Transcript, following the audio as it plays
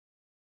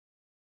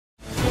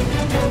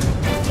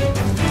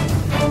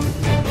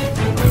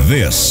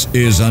This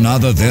is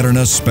another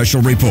Derana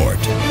special report.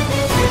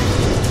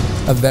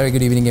 A very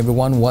good evening,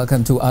 everyone.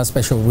 Welcome to our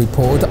special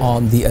report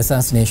on the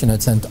assassination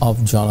attempt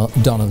of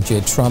Donald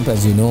J. Trump.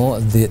 As you know,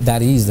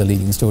 that is the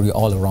leading story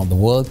all around the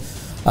world.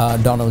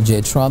 Donald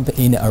J. Trump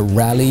in a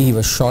rally, he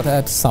was shot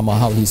at.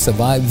 Somehow he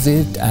survives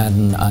it,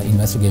 and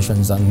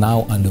investigations are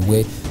now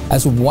underway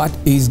as to what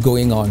is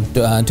going on.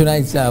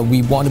 Tonight,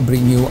 we want to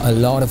bring you a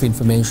lot of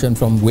information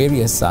from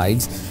various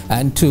sides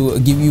and to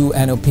give you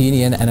an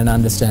opinion and an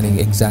understanding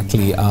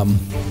exactly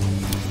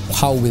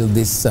how will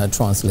this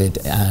translate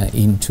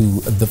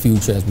into the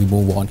future as we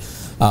move on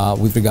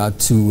with regard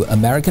to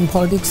American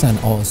politics and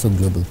also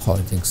global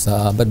politics.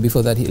 But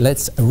before that,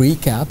 let's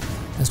recap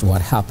as to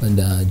what happened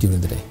during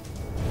the day.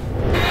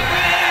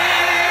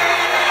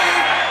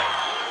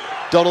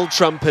 Donald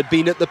Trump had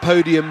been at the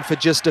podium for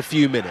just a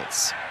few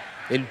minutes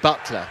in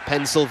Butler,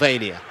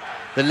 Pennsylvania,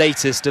 the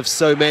latest of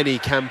so many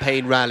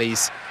campaign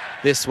rallies.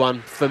 This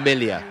one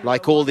familiar,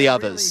 like all the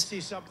others.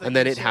 And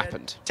then it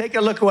happened. Take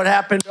a look at what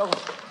happened.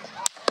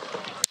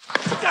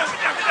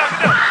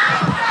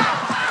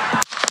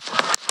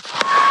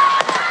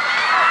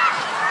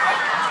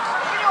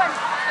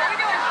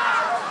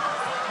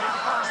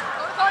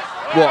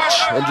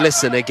 Watch and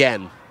listen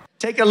again.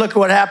 Take a look at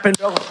what happened.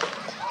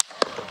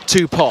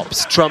 Two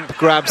pops. Trump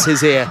grabs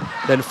his ear,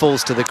 then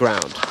falls to the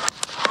ground.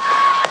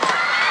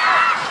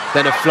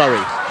 Then a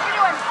flurry.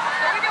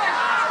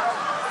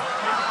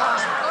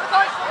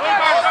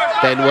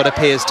 Then what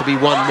appears to be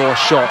one more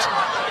shot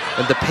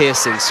and the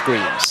piercing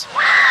screams.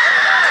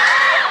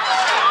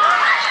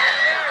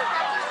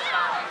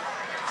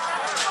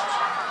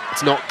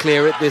 It's not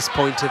clear at this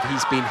point if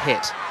he's been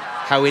hit,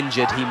 how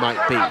injured he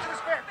might be.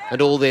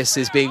 And all this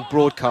is being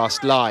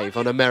broadcast live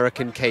on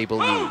American cable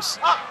news.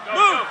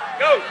 Move!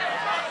 Go!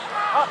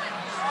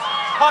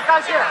 Hot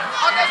guys here.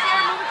 Hot guys here,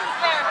 move it to the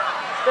stairs.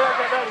 Stairs,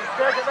 get ready.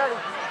 Stairs, get ready.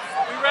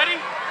 We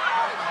ready?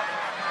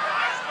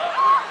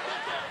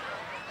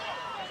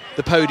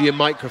 The podium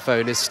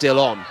microphone is still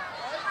on.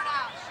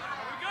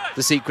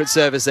 The Secret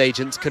Service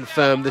agents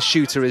confirm the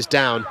shooter is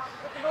down.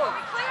 We're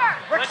clear!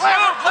 We're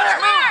clear!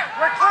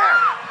 We're clear!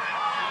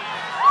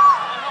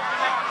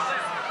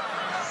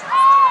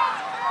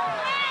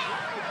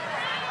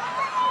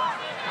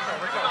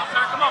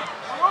 Come on.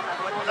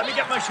 Let me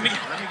get my shoes.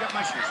 Let me get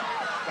my shoes.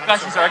 I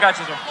got you, sir. I got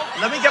you, sir.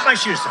 Let me get my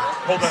shoes, sir.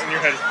 Hold that in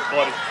your head. It's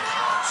bloody.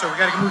 So we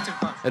got to move to the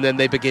car. And then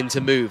they begin to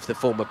move the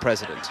former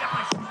president.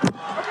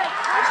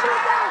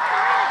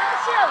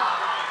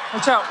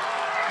 Watch out.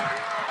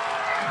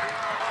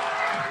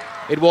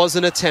 It was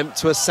an attempt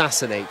to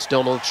assassinate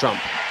Donald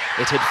Trump.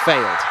 It had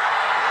failed,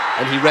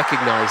 and he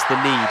recognized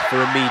the need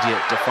for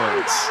immediate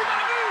defiance.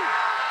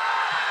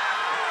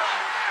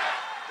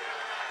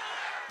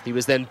 He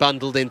was then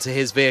bundled into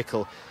his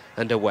vehicle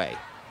and away.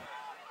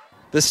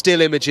 The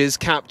still images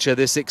capture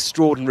this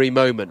extraordinary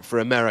moment for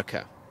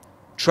America.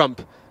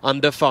 Trump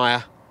under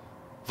fire,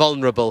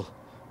 vulnerable,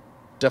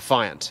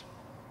 defiant.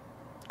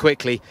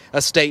 Quickly,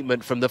 a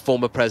statement from the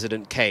former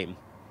president came.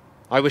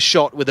 "I was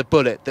shot with a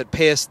bullet that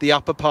pierced the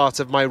upper part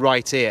of my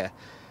right ear.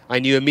 I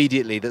knew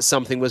immediately that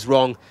something was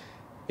wrong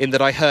in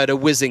that I heard a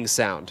whizzing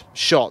sound,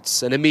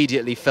 shots, and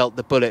immediately felt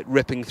the bullet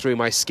ripping through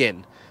my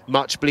skin.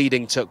 Much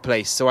bleeding took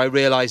place, so I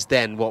realized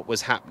then what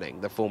was happening,"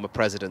 the former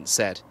president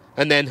said.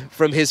 And then,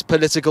 from his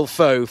political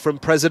foe, from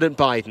President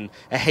Biden,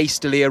 a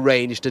hastily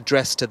arranged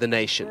address to the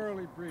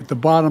nation. The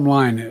bottom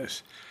line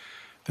is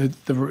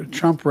that the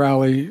Trump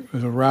rally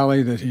was a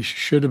rally that he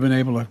should have been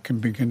able to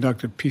be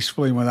conducted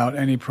peacefully without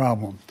any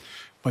problem.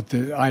 But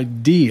the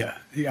idea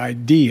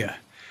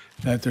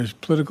that there's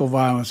political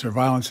violence or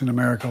violence in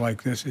America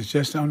like this is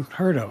just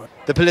unheard of.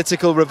 The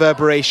political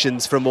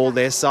reverberations from all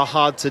this are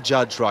hard to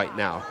judge right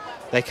now.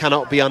 They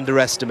cannot be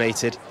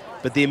underestimated,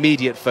 but the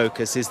immediate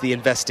focus is the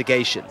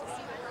investigation.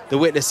 The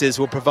witnesses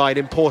will provide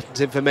important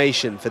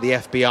information for the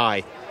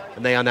FBI,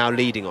 and they are now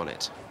leading on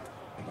it.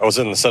 I was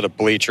in the set of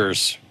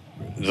bleachers,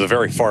 the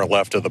very far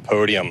left of the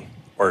podium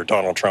where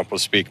President Trump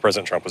was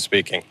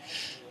speaking.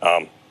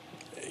 I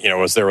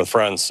was there with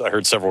friends. I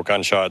heard several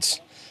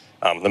gunshots.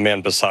 The man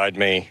beside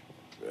me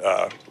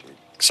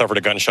suffered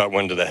a gunshot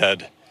wound to the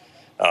head,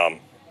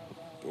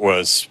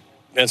 was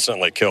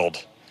instantly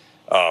killed,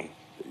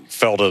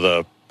 fell to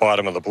the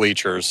bottom of the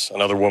bleachers.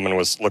 Another woman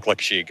looked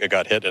like she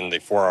got hit in the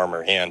forearm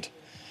or hand.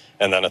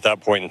 And then at that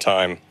point in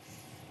time,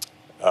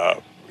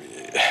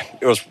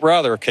 it was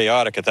rather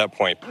chaotic at that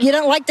point. You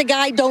don't like the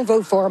guy, don't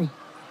vote for him.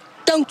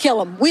 Don't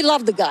kill him. We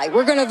love the guy.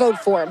 We're going to vote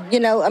for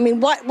him.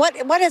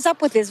 What is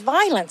up with this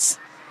violence?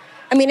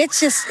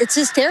 It's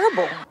just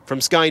terrible.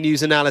 From Sky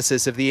News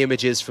analysis of the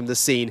images from the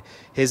scene,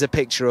 here's a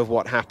picture of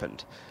what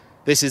happened.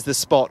 This is the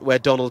spot where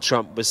Donald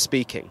Trump was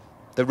speaking.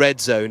 The red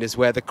zone is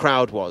where the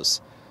crowd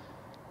was.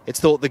 It's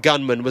thought the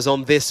gunman was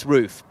on this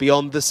roof,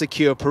 beyond the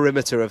secure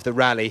perimeter of the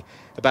rally,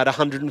 about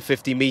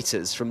 150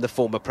 meters from the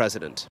former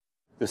president.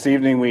 This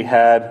evening we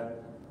had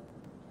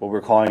what we're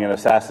calling an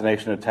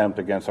assassination attempt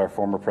against our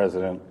former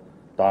president,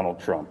 Donald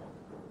Trump.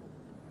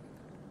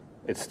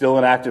 It's still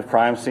an active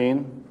crime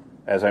scene.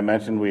 As I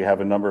mentioned, we have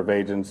a number of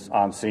agents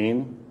on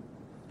scene.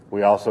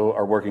 We also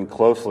are working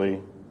closely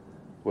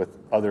with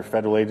other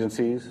federal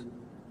agencies,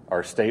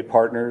 our state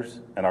partners,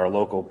 and our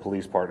local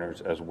police partners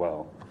as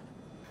well.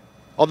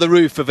 On the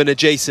roof of an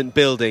adjacent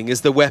building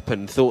is the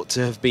weapon thought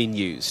to have been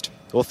used.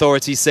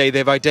 Authorities say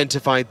they've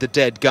identified the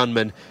dead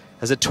gunman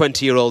as a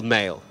 20-year-old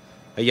male,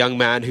 a young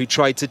man who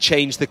tried to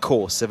change the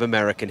course of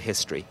American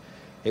history.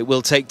 It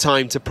will take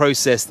time to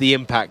process the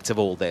impact of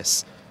all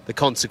this, the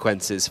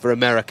consequences for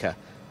America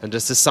and a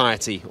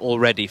society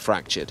already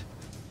fractured.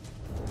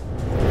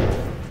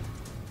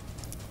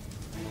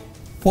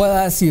 Well,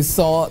 as you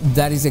saw,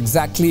 that is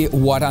exactly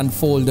what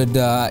unfolded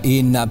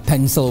in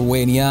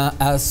Pennsylvania.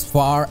 As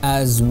far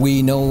as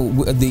we know,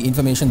 the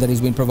information that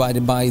has been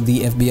provided by the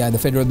FBI, the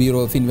Federal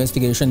Bureau of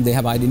Investigation, they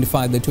have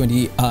identified the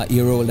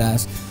 20-year-old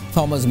as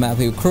Thomas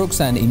Matthew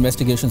Crooks, and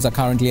investigations are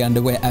currently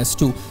underway as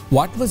to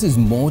what was his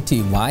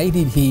motive. Why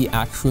did he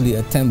actually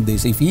attempt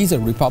this? If he's a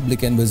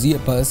Republican, was he a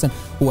person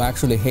who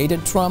actually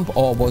hated Trump,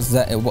 or was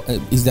that,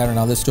 is there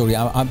another story?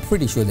 I'm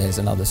pretty sure there's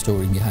another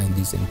story behind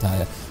this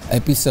entire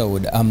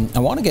episode. I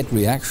want to get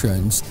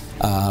reactions.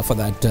 For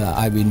that,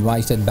 I've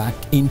invited back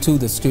into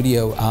the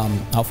studio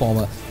our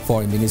former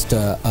Foreign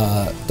Minister,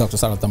 Dr.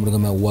 Sarath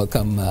Amrugama.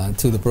 Welcome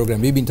to the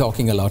program. We've been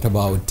talking a lot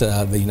about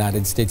the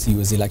United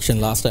States-US election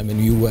last time,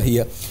 and you were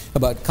here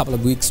about a couple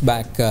of weeks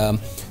back,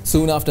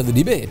 soon after the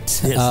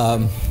debate.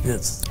 Yes.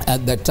 Yes.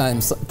 At that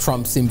time,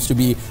 Trump seems to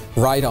be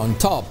right on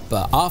top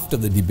after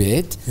the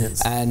debate.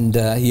 Yes. And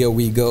here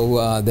we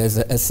go. There's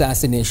an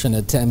assassination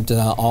attempt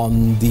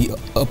on the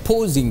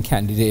opposing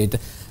candidate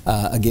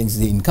against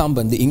the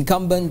incumbent. The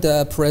incumbent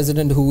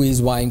president, who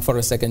is vying for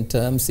a second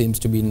term, seems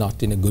to be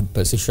not in a good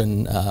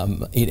position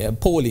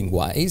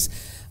polling-wise.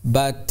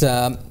 But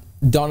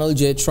Donald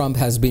J. Trump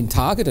has been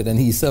targeted, and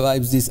he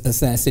survives this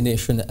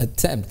assassination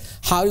attempt.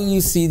 How do you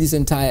see this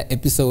entire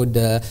episode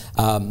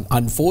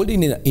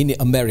unfolding in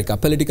America?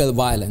 Political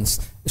violence.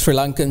 Sri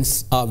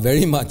Lankans are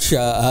very much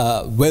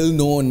well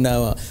known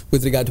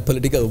with regard to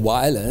political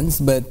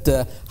violence, but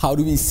how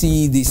do we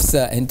see this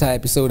entire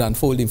episode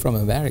unfolding from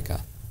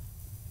America?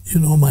 You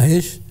know,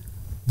 Mahesh,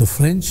 the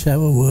French have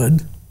a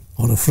word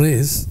or a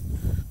phrase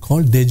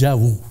called déjà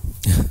vu.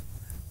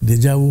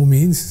 Déjà vu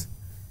means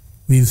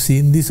we've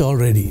seen this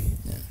already.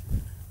 Yeah.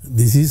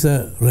 This is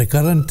a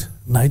recurrent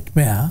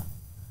nightmare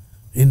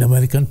in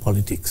American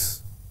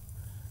politics,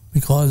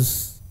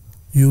 because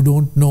you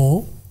don't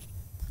know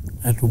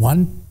at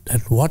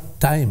what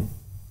time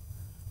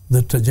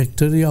the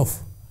trajectory of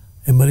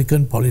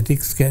American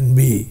politics can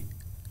be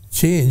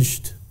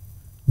changed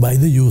by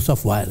the use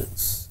of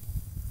violence.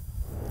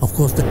 Of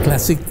course, the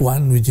classic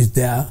one, which is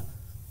there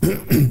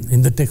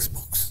in the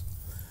textbooks,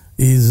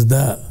 is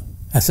the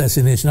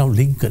assassination of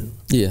Lincoln.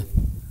 Yeah.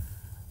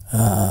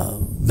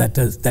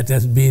 That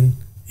has been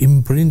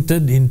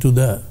imprinted into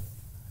the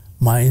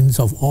minds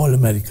of all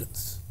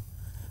Americans.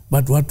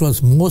 But what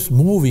was most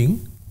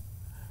moving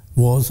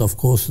was, of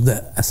course,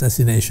 the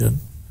assassination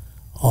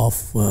of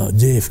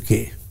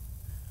JFK,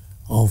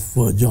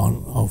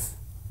 of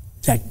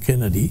Jack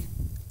Kennedy,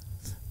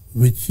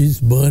 which is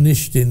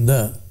burnished in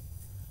the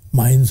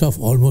minds of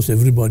almost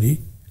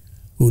everybody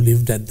who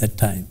lived at that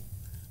time.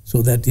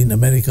 So that in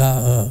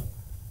America,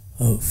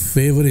 a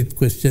favorite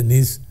question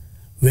is,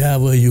 where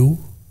were you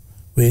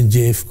when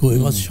JFK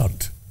was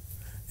shot?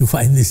 You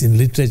find this in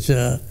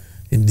literature,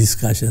 in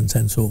discussions,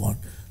 and so on.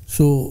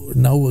 So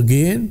now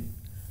again,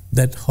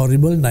 that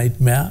horrible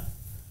nightmare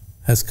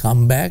has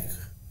come back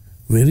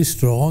very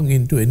strong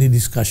into any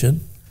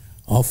discussion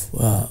of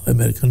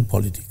American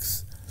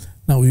politics.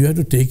 Now you have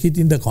to take it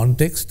in the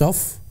context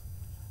of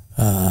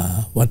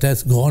what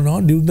has gone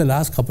on during the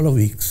last couple of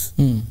weeks.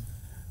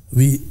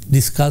 We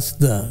discussed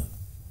the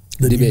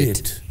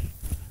debate.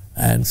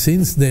 And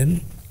since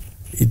then,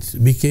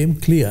 it became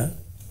clear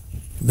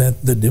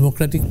that the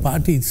Democratic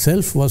Party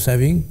itself was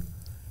having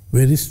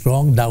very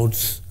strong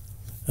doubts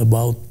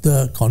about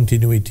the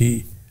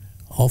continuity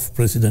of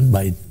President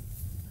Biden.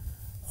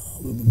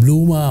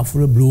 Bloomer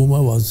after a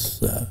bloomer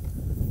was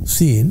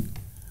seen,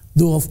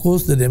 though of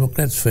course the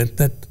Democrats felt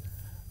that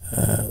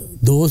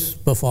those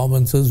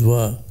performances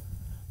were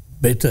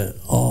better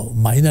or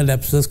minor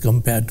lapses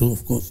compared to,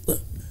 of course,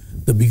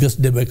 the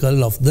biggest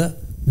debacle of the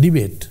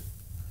debate.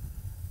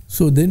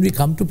 So then we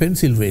come to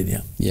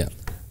Pennsylvania. Yeah,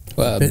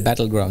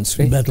 battleground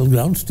state.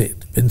 Battleground state.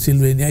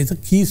 Pennsylvania is a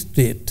key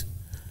state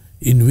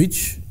in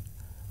which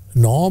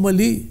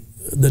normally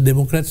the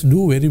Democrats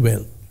do very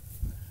well.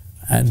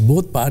 And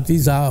both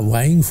parties are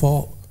vying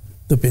for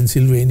the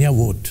Pennsylvania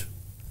vote.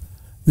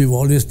 We've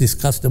always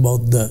discussed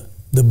about the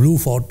Blue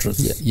Fortress,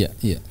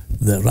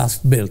 the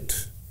Rust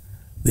Belt,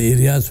 the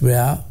areas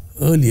where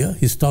earlier,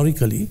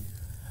 historically,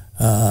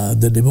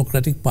 the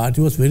Democratic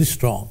Party was very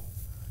strong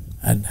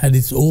and had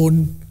its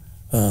own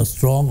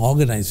strong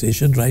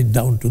organization right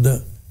down to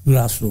the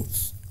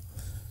grassroots.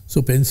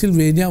 So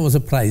Pennsylvania was a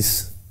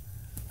prize,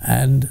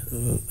 and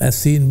as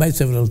seen by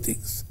several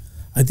things.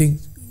 I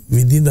think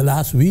within the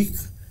last week,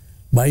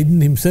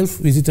 Biden himself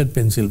visited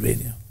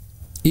Pennsylvania.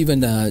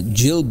 Even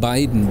Jill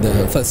Biden,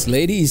 the First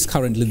Lady, is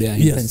currently there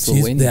in Pennsylvania.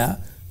 Yes, she's there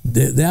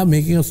they are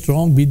making a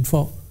strong bid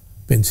for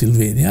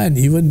Pennsylvania, and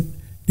even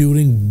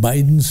during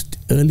Biden's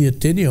earlier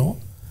tenure,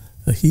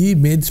 he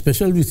made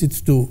special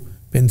visits to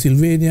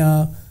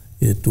Pennsylvania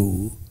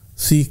to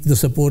seek the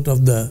support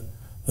of the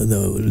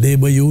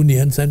labor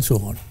unions and so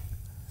on.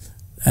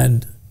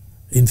 And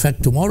in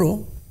fact,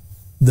 tomorrow,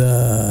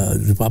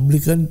 the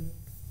Republican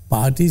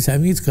Party is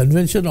having its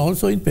convention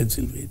also in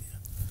Pennsylvania,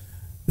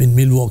 in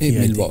Milwaukee.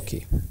 In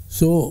Milwaukee.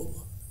 So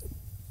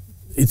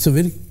it's a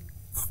very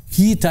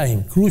key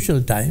time,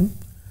 crucial time,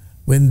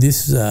 when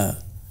this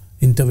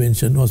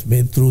intervention was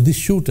made through this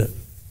shooter.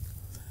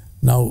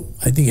 Now,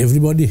 I think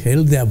everybody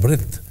held their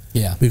breath,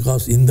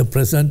 because in the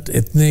present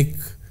ethnic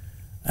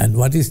and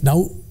what is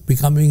now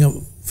becoming a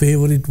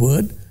favorite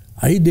word,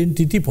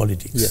 identity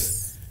politics.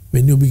 Yes.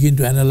 When you begin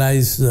to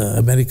analyze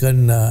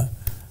American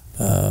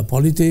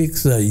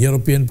politics,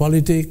 European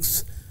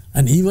politics,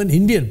 and even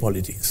Indian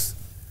politics,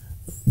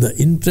 the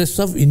interests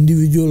of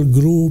individual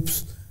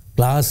groups,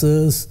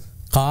 classes,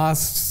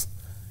 castes,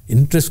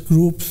 interest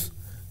groups,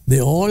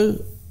 they all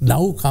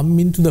now come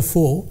into the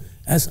fore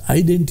as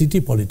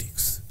identity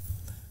politics.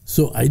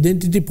 So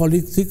identity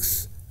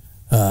politics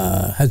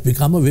has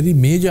become a very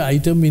major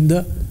item in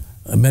the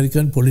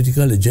American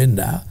political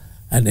agenda,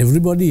 and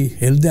everybody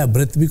held their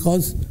breath,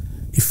 because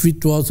if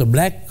it was a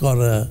black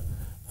or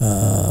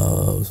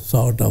a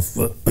sort of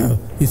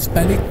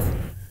Hispanic,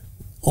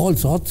 all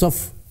sorts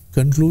of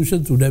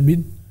conclusions would have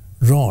been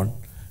drawn.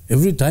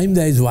 Every time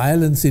there is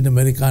violence in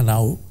America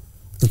now,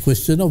 the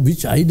question of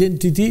which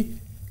identity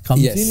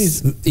comes in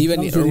is even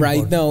right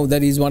important. now,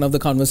 that is one of the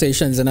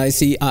conversations, and I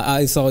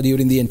saw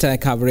during the entire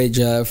coverage,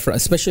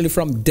 especially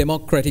from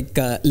Democratic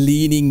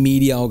leaning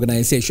media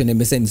organization,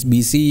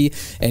 MSNBC,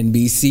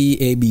 NBC,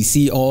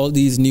 ABC, all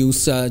these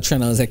news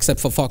channels, except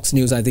for Fox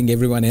News, I think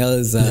everyone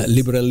else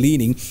liberal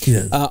leaning.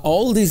 Yes.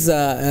 All these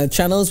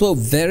channels were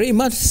very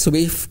much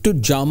swift to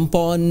jump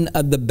on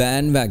the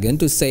bandwagon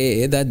to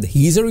say that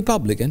he's a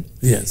Republican.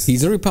 Yes.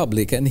 He's a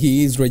Republican.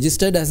 He is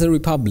registered as a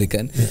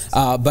Republican. Yes.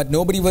 But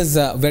nobody was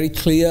very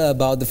clear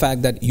about the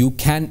fact that you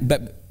can,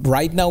 but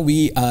right now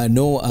we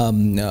know,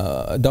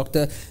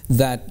 Doctor,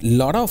 that a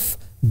lot of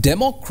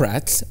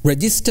Democrats,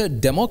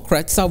 registered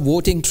Democrats, are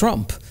voting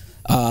Trump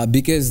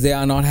because they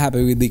are not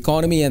happy with the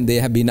economy, and they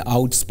have been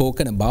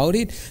outspoken about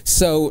it.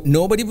 So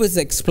nobody was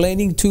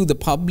explaining to the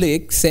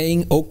public,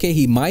 saying, okay,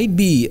 he might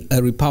be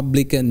a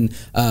Republican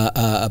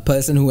a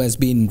person who has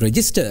been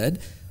registered,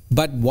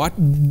 but what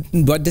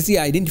does he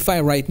identify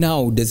right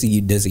now? Does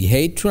he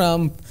hate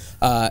Trump?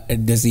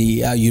 Does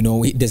he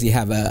does he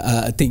have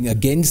a thing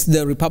against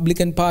the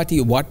Republican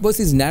Party? What was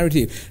his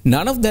narrative?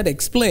 None of that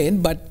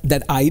explained, but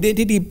that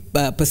identity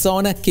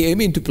persona came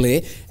into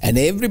play, and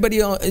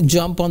everybody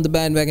jumped on the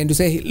bandwagon to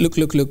say, look,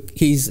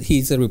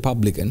 he's a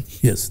Republican.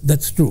 Yes,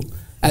 that's true.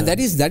 And that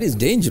is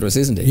dangerous,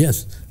 isn't it?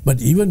 Yes,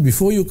 but even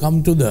before you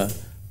come to the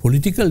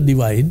political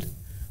divide,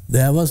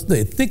 there was the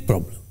ethnic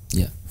problem.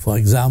 Yeah. For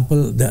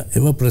example, the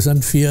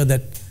ever-present fear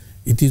that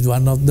it is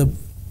one of the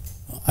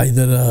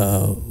either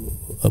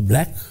a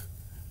black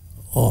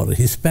or a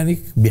Hispanic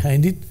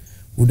behind it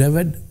would have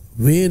had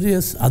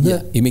various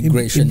other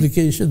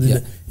implications. Yeah.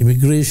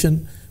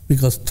 Immigration,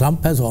 because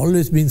Trump has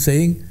always been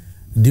saying,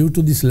 due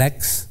to these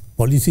lax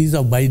policies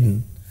of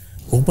Biden,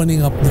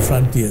 opening up the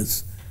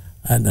frontiers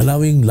and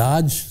allowing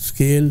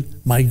large-scale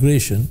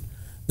migration,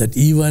 that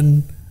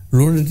even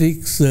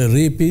lunatics,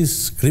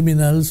 rapists,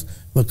 criminals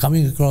were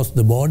coming across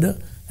the border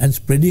and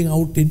spreading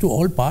out into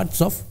all parts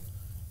of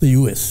the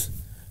US.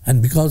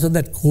 And because of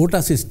that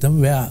quota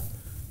system where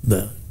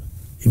the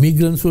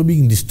immigrants were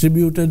being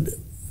distributed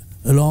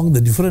along the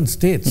different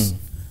states,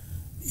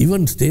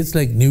 even states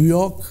like New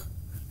York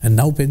and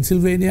now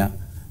Pennsylvania,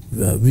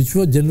 which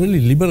were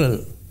generally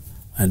liberal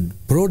and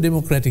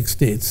pro-democratic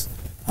states,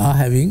 are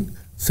having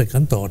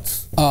second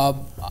thoughts.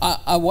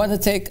 I want to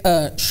take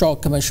a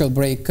short commercial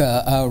break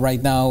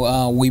right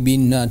now. We've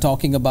been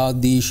talking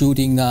about the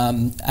shooting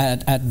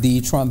at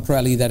the Trump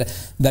rally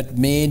that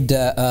made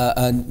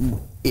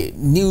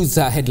news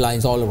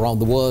headlines all around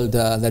the world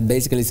that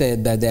basically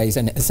said that there is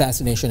an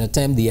assassination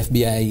attempt. The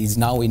FBI is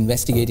now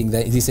investigating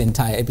this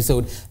entire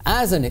episode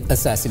as an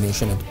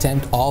assassination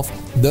attempt of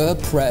the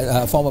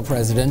former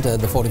president, the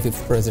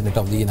 45th president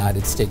of the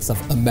United States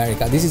of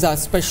America. This is our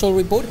special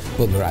report.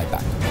 We'll be right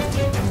back.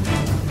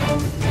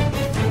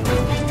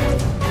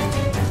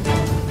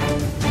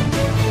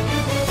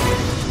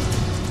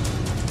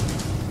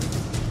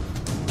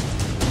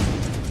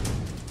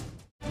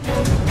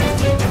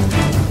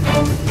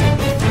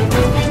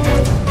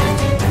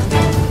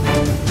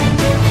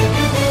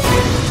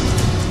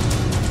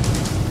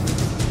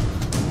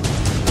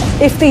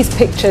 If these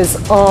pictures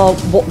are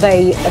what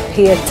they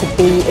appear to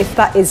be, if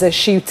that is a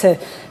shooter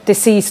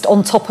deceased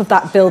on top of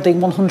that building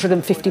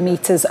 150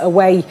 metres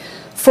away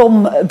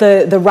from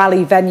the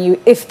rally venue,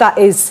 if that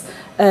is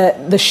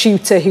the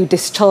shooter who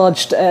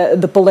discharged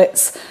the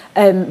bullets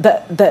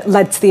that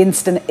led to the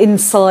incident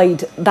inside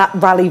that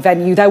rally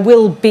venue, there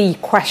will be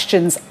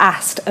questions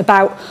asked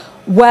about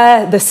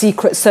where the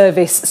Secret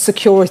Service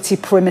security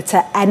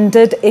perimeter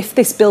ended, if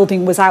this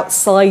building was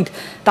outside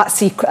that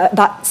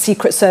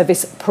Secret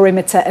Service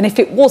perimeter, and if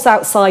it was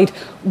outside,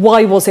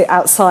 why was it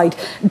outside?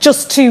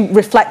 Just to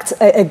reflect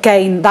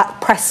again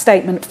that press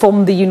statement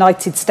from the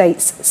United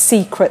States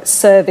Secret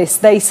Service,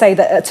 they say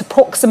that at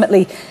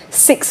approximately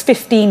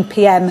 6:15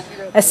 p.m,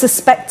 a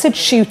suspected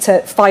shooter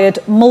fired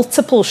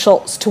multiple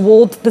shots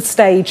toward the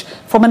stage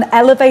from an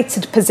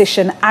elevated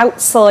position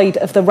outside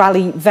of the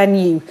rally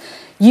venue.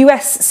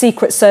 US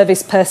Secret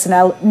Service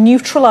personnel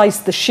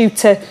neutralised the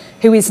shooter,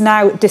 who is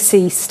now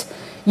deceased.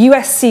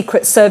 US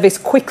Secret Service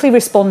quickly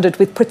responded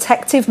with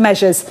protective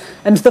measures,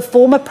 and the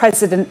former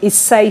president is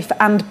safe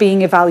and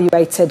being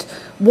evaluated.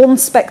 One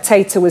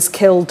spectator was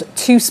killed,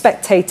 2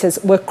 spectators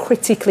were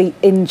critically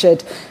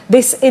injured.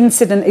 This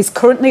incident is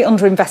currently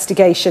under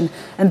investigation,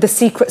 and the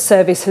Secret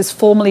Service has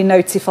formally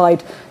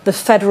notified the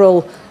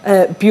Federal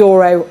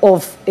Bureau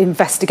of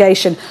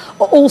Investigation.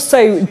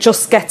 Also,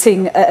 just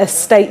getting a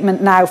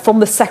statement now from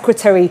the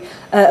Secretary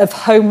of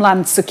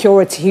Homeland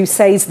Security, who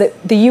says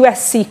that the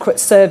US Secret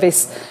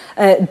Service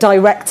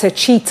Director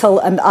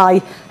Cheetle and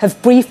I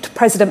have briefed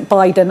President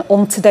Biden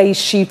on today's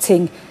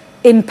shooting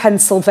in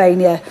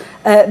Pennsylvania.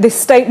 This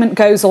statement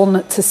goes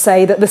on to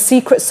say that the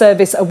Secret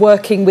Service are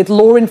working with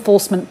law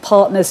enforcement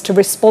partners to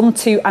respond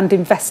to and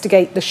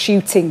investigate the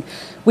shooting.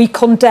 We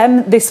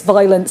condemn this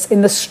violence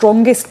in the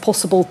strongest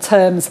possible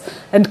terms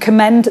and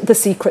commend the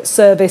Secret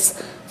Service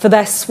for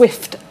their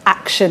swift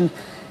action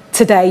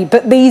today.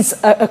 But these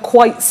are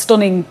quite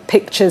stunning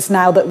pictures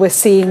now that we're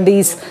seeing,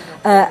 these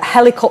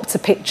helicopter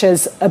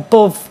pictures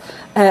above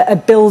a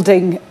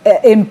building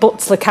in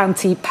Butler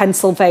County,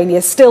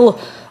 Pennsylvania. Still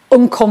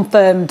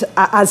unconfirmed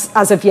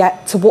as of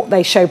yet to what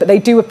they show, but they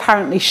do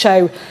apparently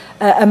show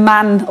a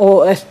man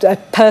or a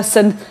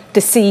person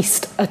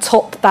deceased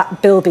atop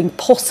that building,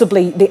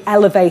 possibly the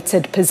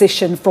elevated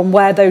position from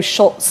where those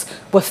shots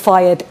were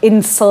fired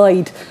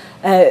inside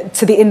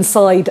to the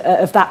inside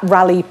of that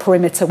rally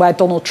perimeter where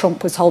Donald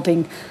Trump was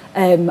holding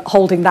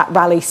that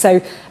rally.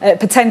 So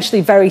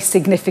potentially very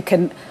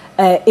significant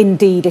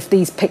indeed if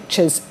these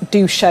pictures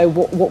do show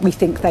what we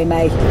think they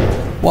may.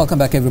 Welcome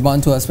back,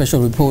 everyone, to our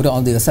special report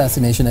on the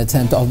assassination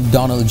attempt of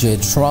Donald J.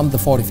 Trump, the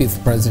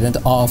 45th President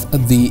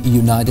of the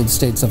United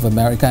States of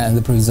America and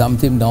the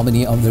presumptive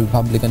nominee of the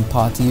Republican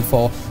Party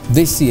for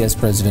this year's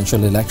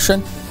presidential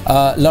election.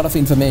 A lot of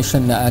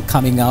information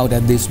coming out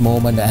at this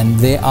moment, and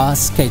they are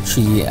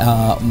sketchy.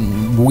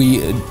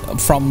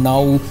 From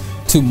now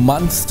to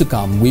months to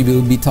come, we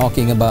will be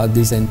talking about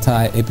this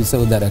entire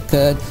episode that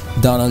occurred.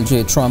 Donald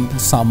J. Trump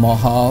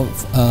somehow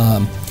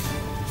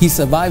he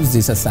survives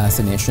this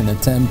assassination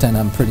attempt, and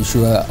I'm pretty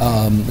sure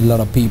a lot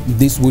of people,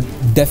 this would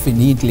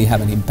definitely have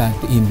an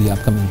impact in the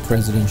upcoming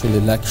presidential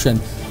election.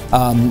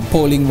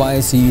 Polling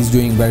wise, he is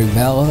doing very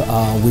well.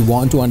 We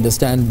want to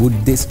understand, would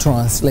this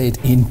translate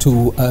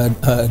into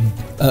a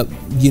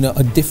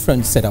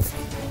different set of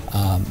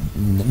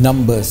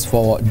numbers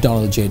for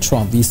Donald J.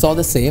 Trump? We saw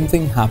the same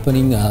thing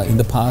happening in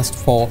the past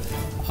for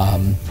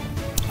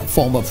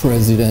former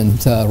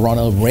President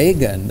Ronald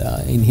Reagan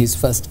in his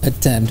first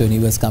attempt when he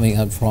was coming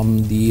out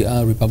from the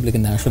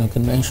Republican National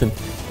Convention.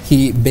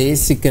 He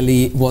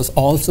basically was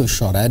also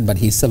shot at, but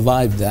he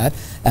survived that.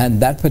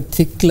 And that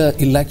particular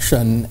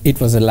election, it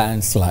was a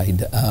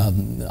landslide.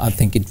 I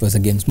think it was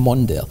against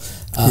Mondale.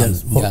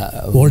 Yes,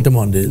 Walter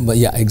Mondale. But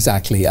yeah,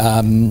 exactly.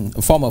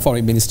 Former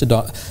Foreign Minister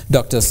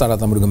Dr.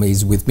 Saratha Murugama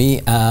is with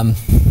me.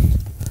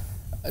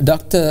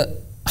 Doctor,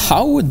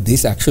 how would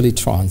this actually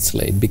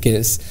translate?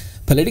 Because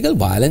political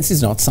violence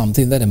is not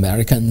something that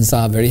Americans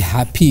are very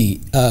happy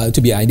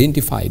to be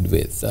identified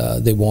with.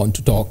 They want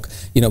to talk,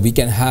 we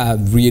can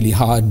have really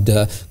hard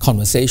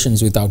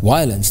conversations without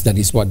violence. That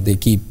is what they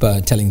keep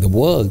telling the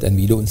world, and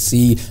we don't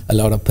see a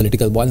lot of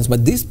political violence.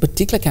 But this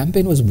particular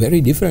campaign was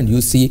very different.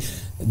 You see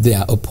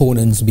their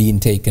opponents being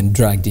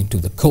dragged into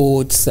the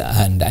courts,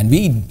 and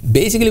we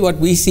basically, what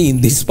we see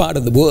in this part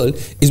of the world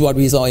is what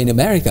we saw in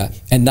America,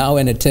 and now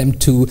an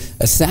attempt to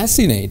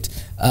assassinate.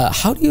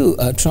 How do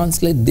you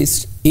translate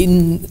this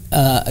in,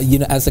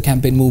 as the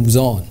campaign moves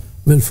on?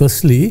 Well,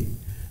 firstly,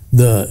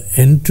 the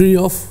entry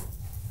of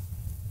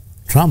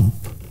Trump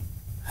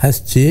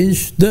has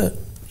changed the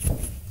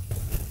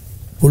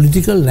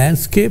political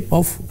landscape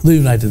of the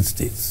United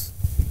States.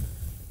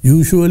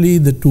 Usually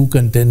the two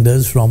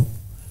contenders from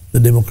the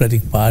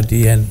Democratic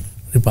Party and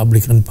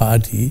Republican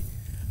Party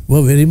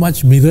were very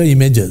much mirror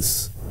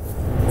images.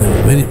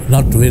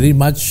 Not very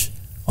much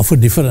of a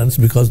difference,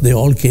 because they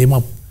all came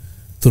up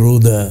through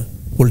the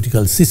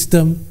political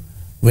system,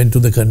 went to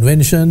the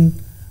convention,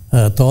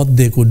 thought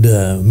they could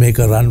make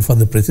a run for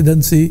the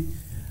presidency,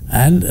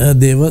 and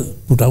they were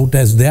put out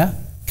as their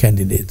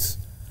candidates.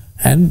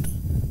 And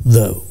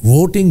the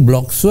voting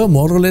blocks were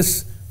more or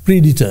less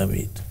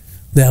predetermined.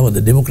 There were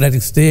the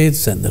Democratic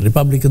states and the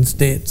Republican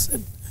states.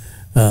 And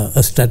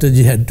a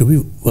strategy had to be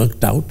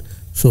worked out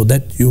so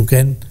that you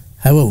can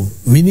have a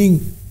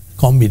winning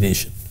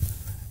combination.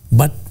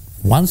 But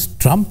once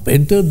Trump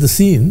entered the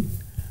scene,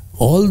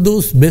 all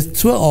those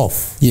bets were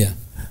off. Yeah.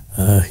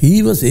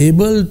 He was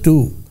able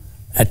to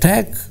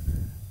attack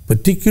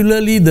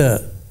particularly the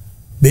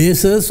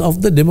basis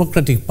of the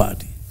Democratic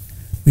Party.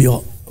 We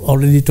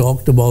already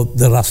talked about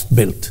the Rust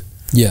Belt,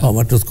 or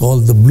what was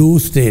called the blue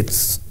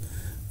states,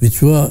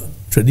 which were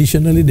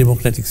traditionally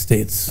democratic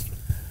states,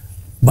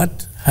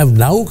 but have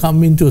now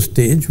come into a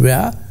stage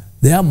where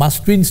they are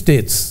must-win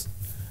states.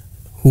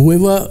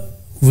 Whoever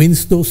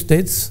wins those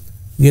states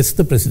gets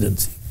the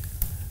presidency.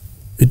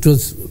 It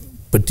was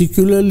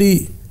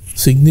particularly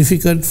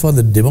significant for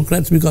the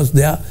Democrats because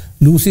they are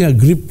losing a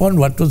grip on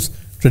what was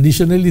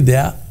traditionally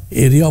their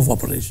area of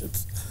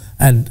operations.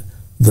 And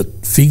the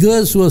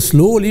figures were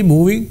slowly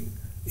moving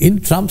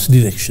in Trump's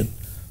direction,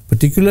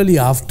 particularly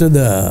after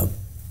the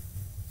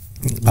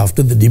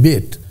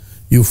debate.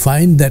 You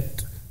find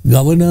that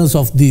governors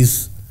of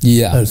these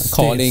states,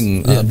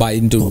 calling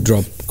Biden to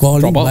drop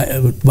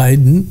out.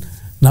 Biden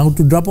now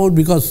to drop out,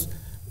 because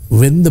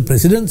when the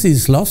presidency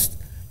is lost,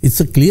 it's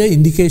a clear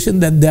indication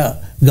that their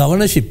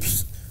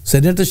governorships,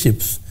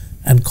 senatorships,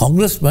 and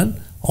congressmen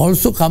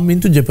also come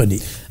into jeopardy.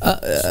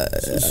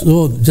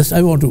 So just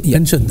I want to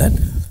mention that,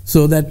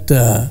 so that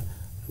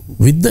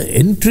with the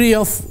entry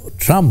of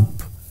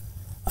Trump,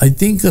 I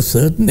think a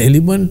certain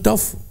element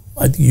of,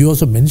 I think you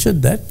also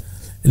mentioned that,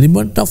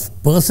 element of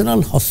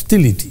personal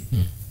hostility,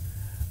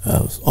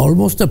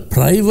 almost a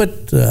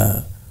private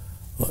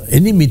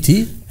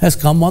enmity has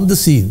come on the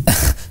scene.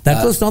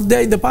 That was not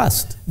there in the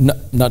past.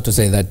 Not to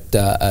say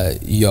that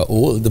you're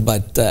old,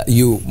 but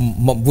you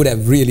would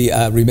have really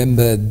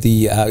remembered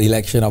the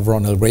election of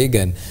Ronald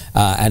Reagan.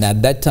 And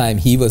at that time,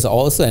 he was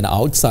also an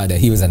outsider.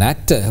 He was an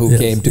actor who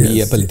came to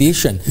be a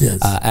politician.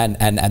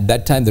 And at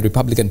that time, the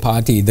Republican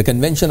Party, the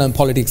conventional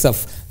politics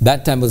of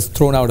that time was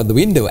thrown out of the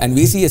window. And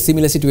we see a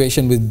similar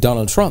situation with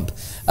Donald Trump.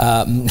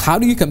 How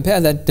do you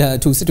compare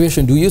that to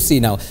situation? Do you see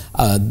now,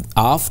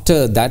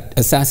 after that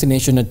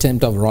assassination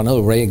attempt of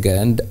Ronald Reagan,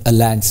 a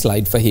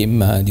landslide for him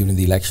during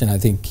the election? I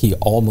think he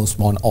almost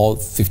won all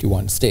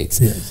 51 states.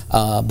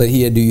 But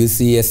here, do you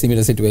see a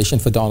similar situation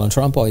for Donald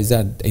Trump, or is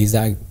that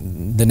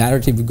the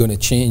narrative going to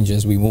change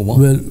as we move on?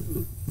 Well,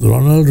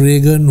 Ronald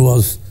Reagan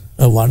was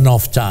a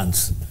one-off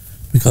chance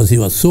because he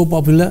was so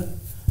popular.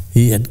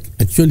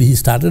 He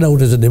started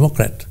out as a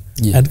Democrat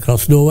and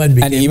crossed over and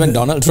became. And even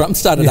Donald Trump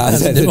started out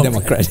as a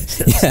Democrat.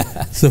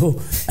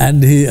 So,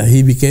 and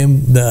he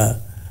became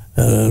the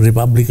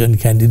Republican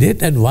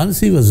candidate, and once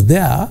he was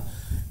there,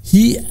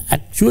 he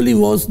actually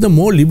was the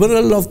more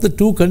liberal of the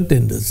two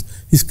contenders.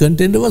 His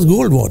contender was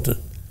Goldwater.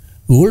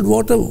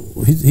 Goldwater,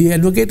 he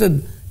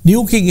advocated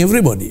nuking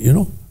everybody,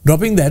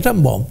 dropping the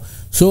atom bomb.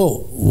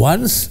 So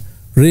once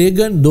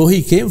Reagan, though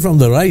he came from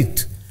the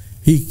right,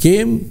 he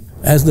came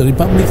as the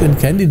Republican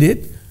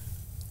candidate,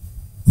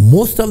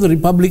 most of the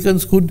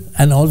Republicans could,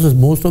 and also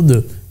most of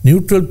the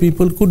neutral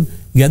people could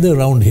gather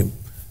around him.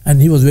 And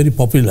he was very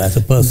popular as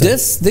a person.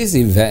 This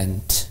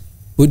event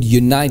would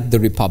unite the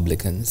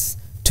Republicans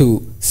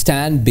to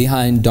stand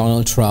behind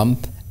Donald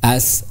Trump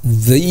as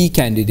the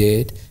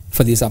candidate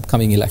for this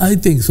upcoming election? I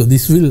think so.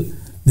 This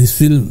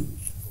will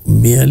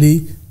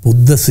merely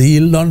put the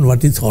seal on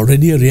what is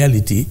already a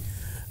reality.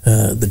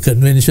 The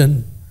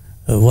convention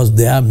was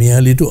there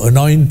merely to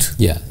anoint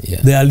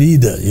their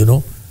leader,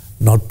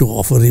 not to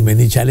offer him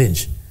any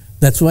challenge.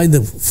 That's why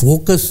the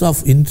focus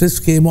of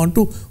interest came on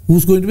to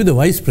who's going to be the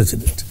vice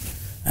president.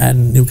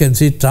 And you can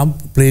see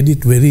Trump played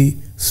it very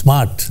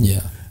smart.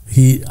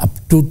 He, up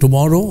to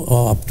tomorrow,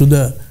 or up to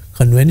the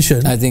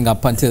convention, I think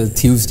up until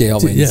Tuesday or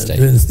Wednesday.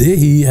 Wednesday,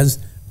 he has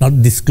not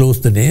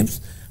disclosed the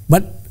names,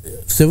 but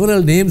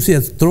several names he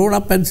has thrown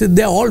up and said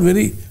they are all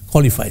very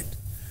qualified.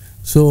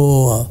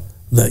 So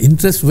the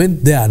interest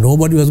went there.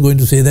 Nobody was going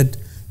to say that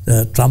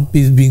Trump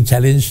is being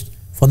challenged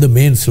for the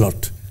main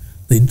slot.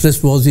 The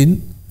interest was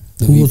in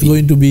who was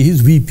going to be his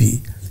VP.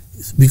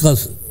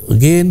 Because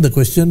again, the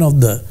question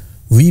of the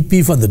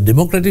VP for the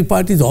Democratic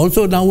Party is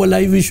also now a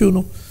live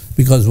issue,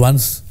 because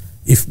once,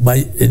 if by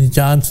any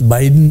chance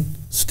Biden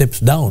steps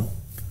down,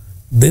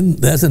 then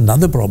there's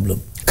another problem.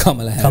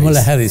 Kamala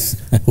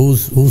Harris,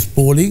 whose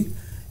polling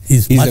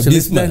is much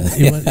less than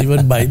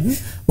even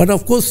Biden. But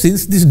of course,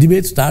 since this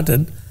debate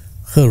started,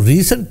 her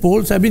recent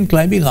polls have been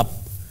climbing up.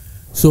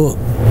 So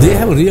they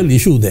have a real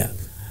issue there.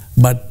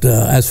 But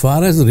as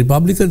far as the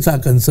Republicans are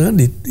concerned,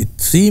 it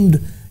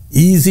seemed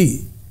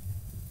easy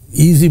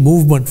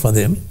movement for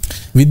them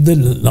with the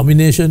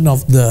nomination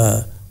of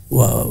the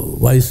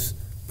vice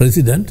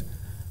president.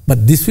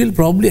 But this will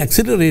probably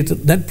accelerate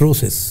that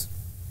process.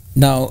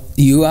 Now,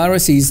 you are a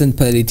seasoned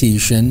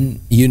politician.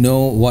 You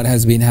know what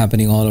has been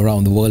happening all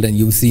around the world, and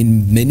you've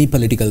seen many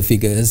political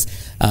figures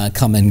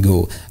come and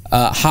go.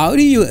 How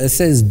do you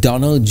assess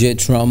Donald J.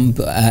 Trump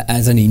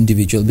as an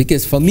individual?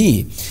 Because for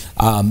me,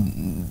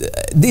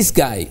 this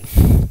guy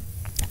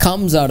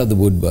comes out of the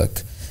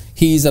woodwork.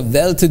 He's a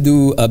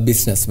well-to-do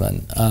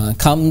businessman,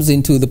 comes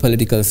into the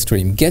political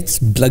stream, gets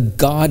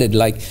blackguarded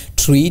like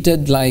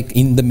treated like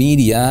in the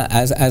media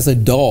as a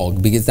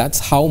dog, because that's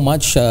how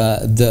much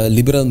the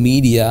liberal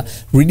media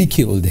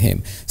ridiculed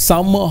him.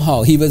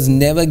 Somehow he was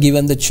never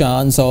given the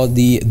chance or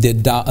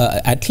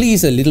at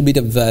least a little bit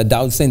of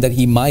doubt saying that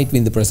he might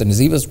win the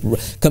presidency. He was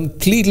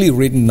completely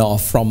written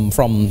off from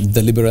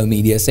the liberal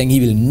media, saying he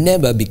will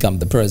never become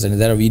the president.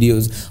 There are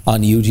videos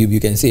on YouTube, you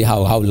can see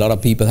how a lot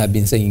of people have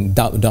been saying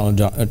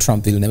Donald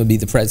Trump will never be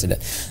the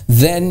president.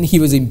 Then he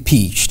was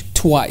impeached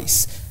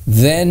twice.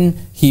 Then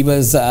he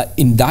was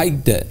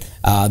indicted,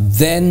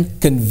 then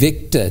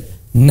convicted,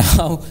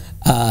 now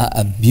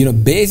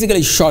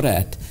basically shot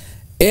at.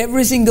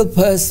 Every single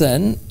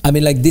person, I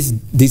mean, like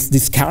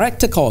this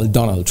character called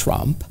Donald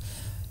Trump,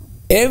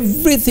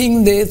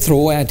 everything they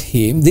throw at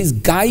him, this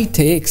guy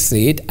takes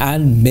it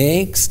and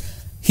makes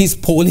his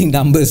polling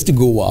numbers to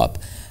go up.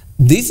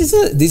 This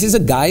is a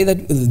guy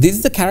this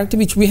is the character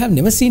which we have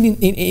never seen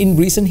in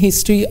recent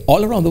history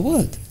all around the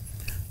world.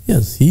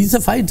 Yes, he's a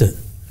fighter.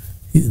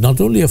 He's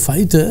not only a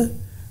fighter,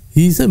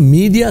 he's a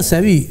media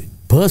savvy,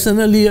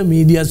 personally a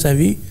media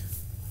savvy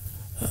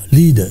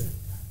leader.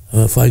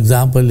 For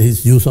example,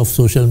 his use of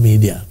social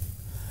media.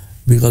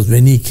 Because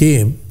when he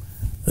came,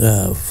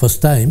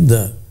 first time,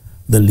 the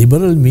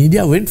liberal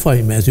media went for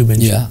him, as you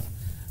mentioned. Yeah.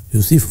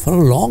 You see, for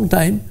a long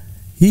time,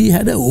 he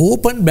had an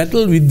open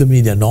battle with the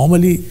media.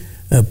 Normally,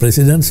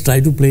 presidents try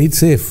to play it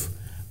safe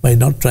by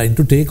not trying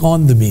to take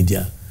on the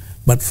media.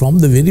 But from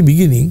the very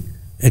beginning,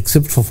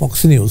 except for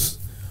Fox News,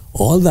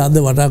 all the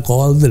other what are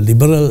called the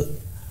liberal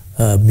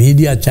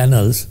media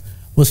channels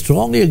were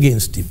strongly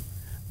against him.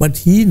 But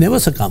he never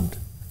succumbed.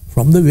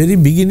 From the very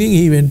beginning,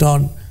 he went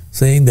on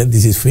saying that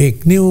this is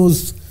fake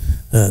news,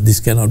 this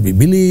cannot be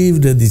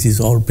believed, this is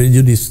all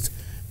prejudiced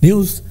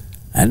news.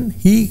 And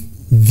he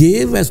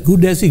gave as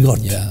good as he got.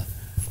 Yeah.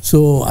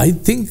 So I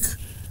think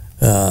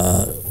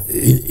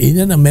in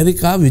an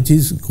America which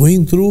is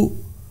going through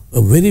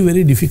a very,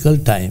 very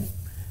difficult time,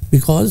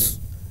 because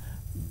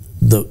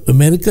the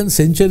American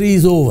century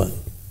is over.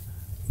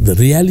 The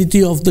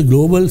reality of the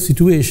global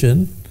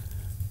situation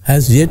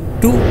has yet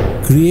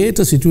to create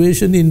a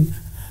situation in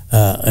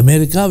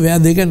America where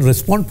they can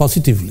respond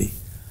positively.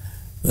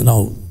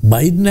 Now,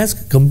 Biden has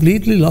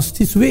completely lost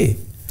his way.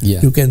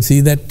 Yeah. You can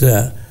see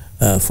that,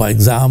 for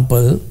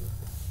example,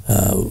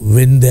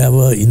 when there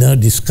were inner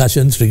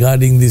discussions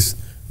regarding this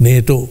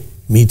NATO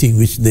meeting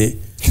which they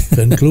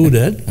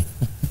concluded,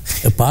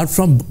 apart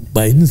from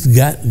Biden's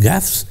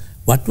gaffes,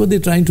 what were they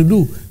trying to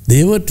do?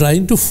 They were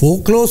trying to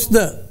foreclose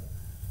the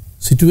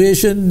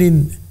situation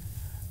in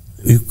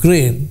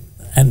Ukraine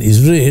and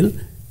Israel,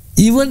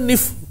 even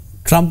if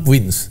Trump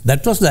wins.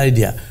 That was the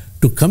idea,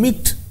 to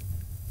commit,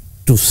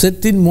 to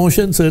set in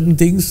motion certain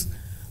things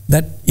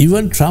that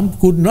even Trump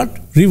could not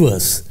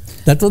reverse.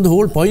 That was the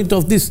whole point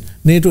of this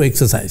NATO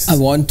exercise. I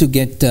want to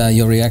get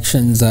your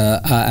reactions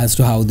as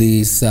to how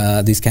this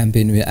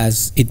campaign,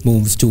 as it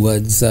moves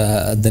towards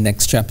the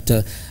next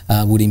chapter,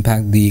 would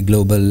impact the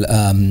global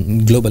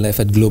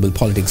effort, global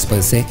politics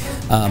per se.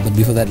 But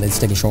before that, let's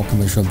take a short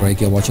commercial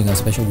break. You're watching our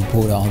special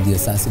report on the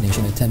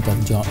assassination attempt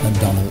of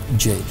Donald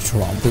J.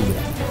 Trump. We'll be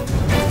right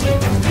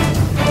back.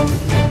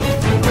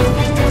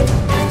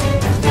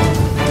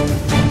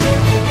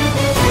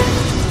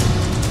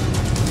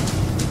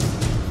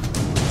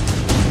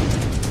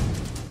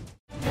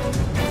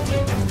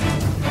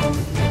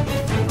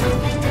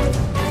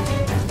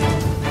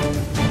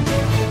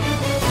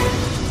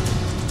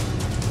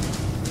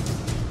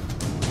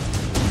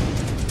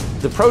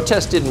 The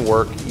protest didn't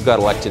work, you got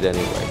elected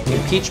anyway. The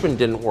impeachment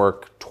didn't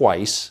work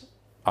twice,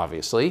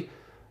 obviously.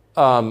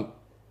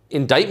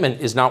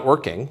 Indictment is not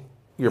working.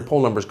 Your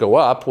poll numbers go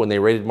up. When they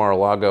raided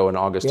Mar-a-Lago in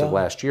August of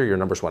last year, your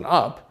numbers went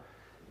up.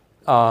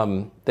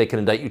 They can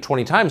indict you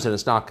 20 times and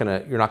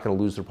you're not gonna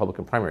lose the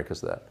Republican primary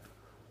because of that.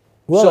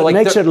 Well, so it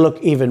makes it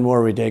look even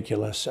more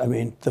ridiculous. I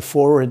mean, the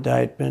 4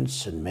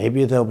 indictments, and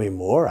maybe there'll be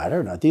more. I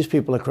don't know. These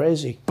people are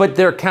crazy. But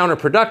they're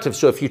counterproductive.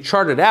 So if you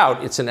chart it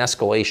out, it's an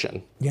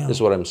escalation, is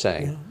what I'm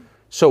saying. Yeah.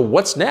 So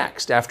what's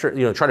next? After,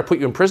 try to put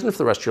you in prison for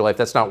the rest of your life,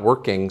 that's not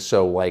working.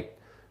 So,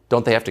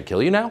 don't they have to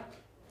kill you now?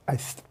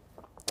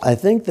 I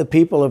think the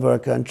people of our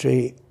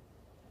country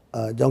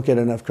don't get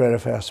enough credit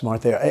for how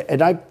smart they are.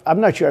 And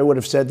I'm not sure I would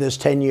have said this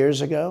 10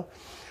 years ago,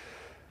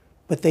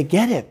 but they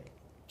get it.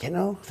 They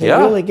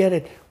really get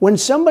it. When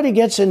somebody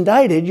gets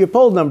indicted, your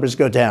poll numbers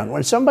go down.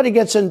 When somebody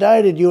gets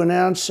indicted, you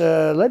announce,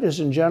 ladies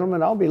and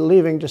gentlemen, I'll be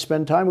leaving to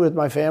spend time with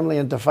my family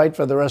and to fight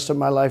for the rest of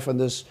my life on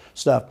this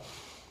stuff.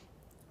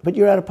 But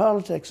you're out of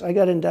politics. I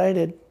got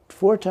indicted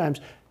 4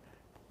 times.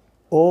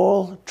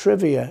 All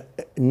trivia,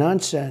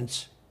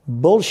 nonsense,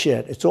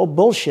 bullshit. It's all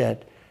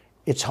bullshit.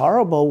 It's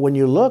horrible when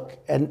you look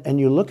and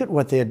you look at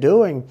what they're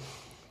doing.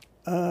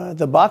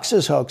 The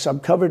boxes hoax, I'm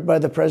covered by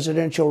the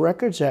Presidential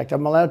Records Act.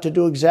 I'm allowed to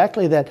do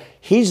exactly that.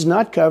 He's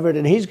not covered,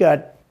 and he's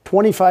got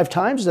 25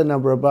 times the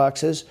number of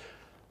boxes.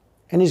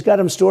 And he's got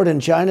them stored in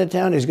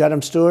Chinatown. He's got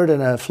them stored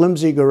in a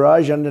flimsy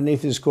garage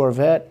underneath his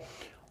Corvette.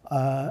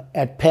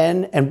 At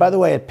Penn, and by the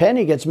way, at Penn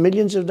he gets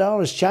millions of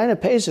dollars. China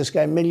pays this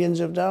guy millions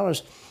of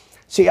dollars.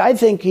 See, I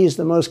think he's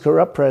the most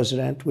corrupt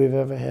president we've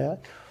ever had.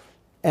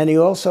 and he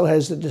also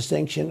has the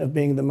distinction of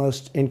being the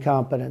most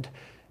incompetent.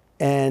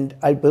 And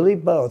I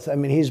believe both. I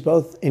mean, he's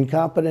both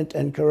incompetent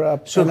and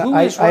corrupt. So and who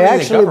I is running the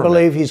actually government?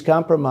 believe he's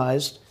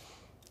compromised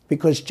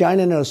because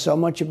China knows so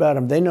much about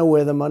him. They know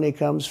where the money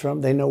comes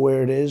from. They know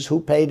where it is, who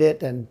paid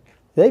it, and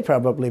they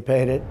probably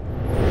paid it.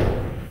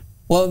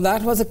 Well,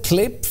 that was a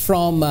clip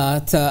from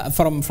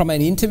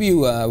an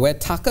interview where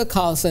Tucker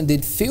Carlson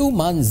did few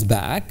months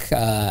back,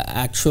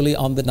 actually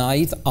on the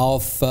night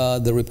of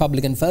the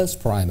Republican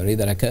first primary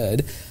that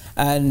occurred.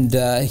 And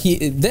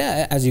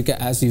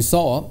as you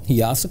saw,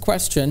 he asked a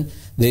question.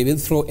 They will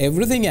throw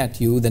everything at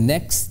you. The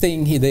next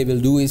thing they will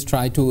do is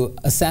try to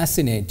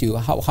assassinate you.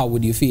 How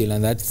would you feel?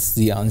 And that's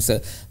the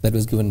answer that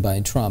was given by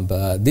Trump.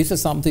 This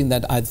is something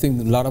that I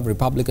think a lot of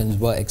Republicans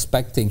were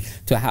expecting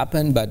to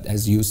happen. But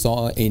as you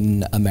saw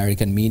in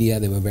American media,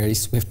 they were very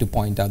swift to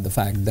point out the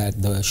fact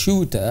that the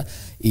shooter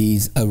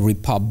is a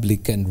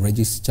Republican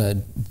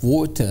registered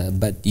voter.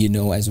 But, you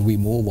know, as we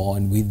move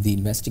on with the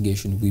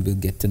investigation, we will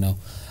get to know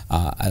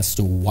as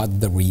to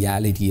what the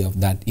reality of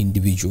that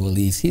individual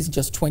is. He's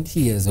just 20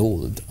 years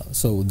old,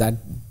 so that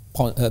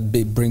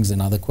brings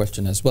another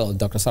question as well.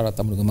 Dr. Sarath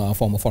Amarugama,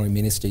 former foreign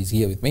minister, is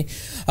here with me.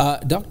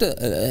 Doctor,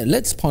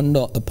 let's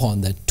ponder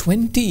upon that.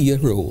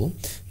 20-year-old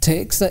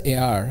takes the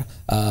AR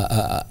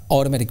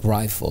automatic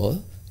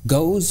rifle,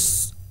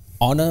 goes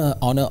on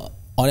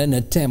an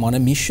attempt, on a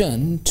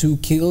mission to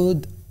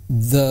kill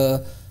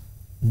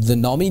the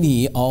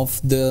nominee of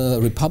the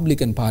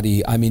Republican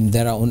Party. I mean,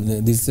 there are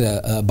this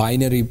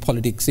binary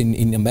politics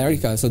in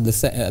America. So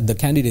the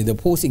candidate, the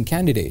opposing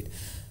candidate,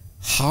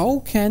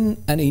 how can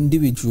an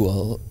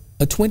individual,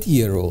 a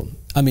 20-year-old,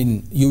 I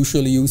mean,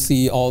 usually you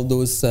see all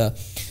those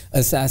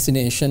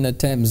assassination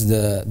attempts,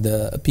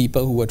 the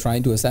people who were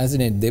trying to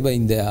assassinate, they were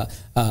in their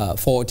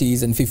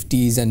 40s and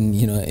 50s and,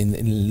 you know,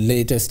 in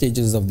later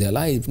stages of their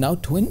life. Now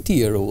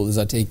 20-year-olds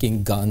are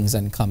taking guns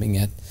and coming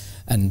at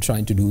and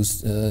trying to do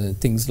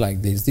things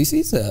like this. This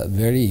is a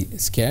very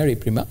scary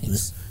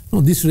premise. No,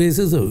 this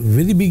raises a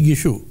very big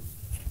issue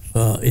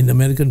in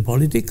American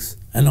politics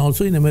and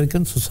also in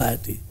American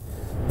society.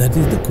 That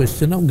is the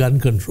question of gun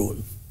control.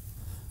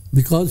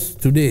 Because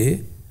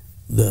today,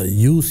 the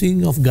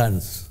using of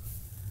guns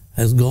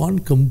has gone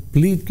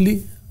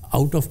completely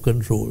out of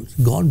control,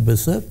 gone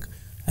berserk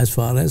as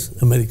far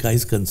as America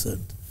is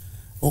concerned.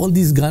 All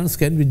these guns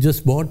can be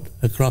just bought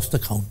across the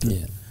counter.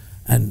 Yeah.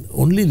 And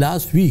only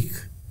last week,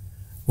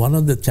 one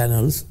of the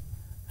channels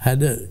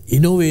had an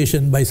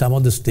innovation by some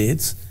of the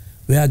states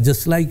where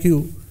just like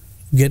you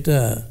get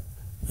a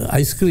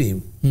ice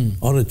cream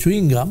or a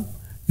chewing gum,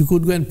 you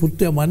could go and put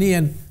your money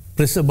and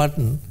press a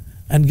button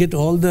and get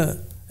all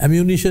the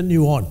ammunition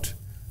you want.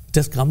 It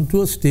has come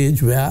to a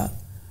stage where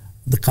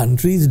the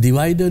country is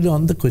divided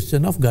on the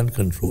question of gun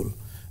control.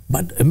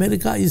 But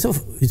America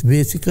is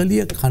basically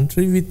a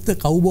country with the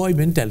cowboy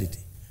mentality.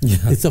 Yeah.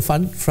 It's a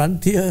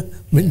frontier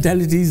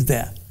mentality is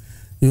there.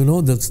 You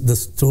know, the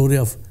story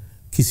of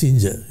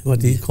Kissinger,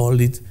 what he called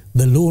it,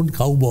 the lone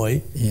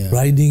cowboy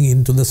riding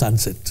into the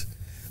sunset.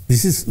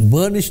 This is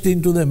burnished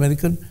into the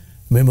American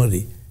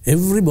memory.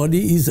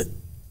 Everybody is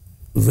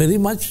very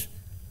much,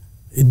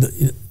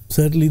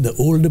 certainly the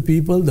older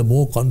people, the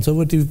more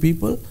conservative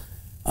people,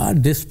 are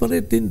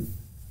desperate in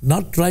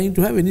not trying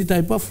to have any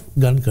type of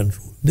gun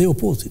control. They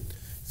oppose it.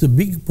 It's a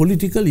big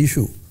political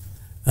issue.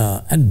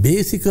 And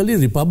basically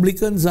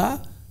Republicans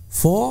are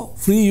for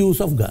free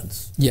use of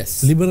guns.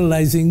 Yes.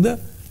 Liberalizing the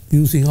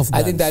using of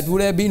guns. I think that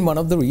would have been one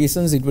of the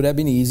reasons. It would have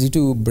been easy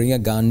to bring a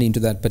gun into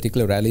that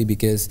particular rally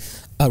because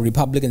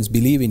Republicans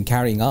believe in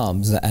carrying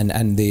arms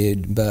and they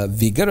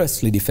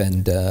vigorously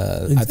defend,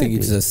 exactly. I think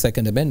it's the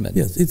Second Amendment.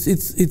 Yes,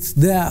 it's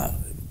their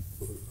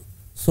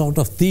sort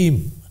of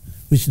theme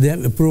which they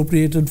have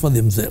appropriated for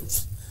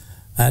themselves.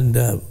 And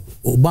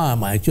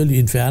Obama, actually,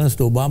 in fairness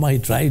to Obama, he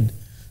tried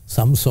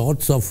some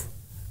sorts of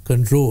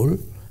control,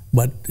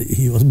 but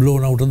he was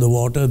blown out of the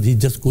water. He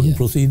just couldn't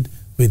proceed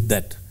with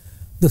that.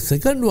 The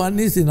second one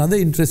is another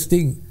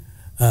interesting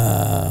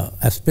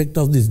aspect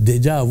of this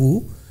deja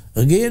vu.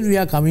 Again, we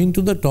are coming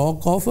to the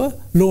talk of a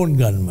lone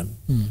gunman.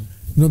 You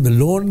know, the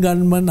lone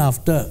gunman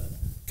after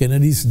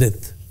Kennedy's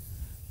death,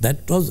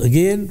 that was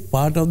again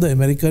part of the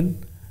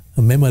American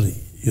memory,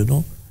 you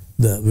know,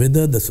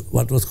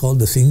 what was called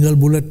the single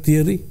bullet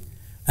theory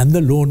and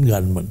the lone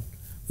gunman.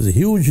 There's a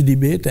huge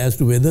debate as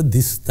to whether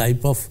this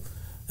type of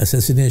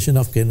assassination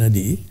of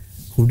Kennedy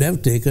could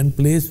have taken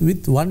place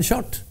with one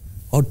shot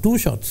or two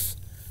shots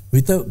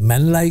with a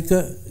man like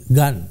a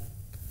gun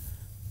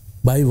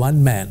by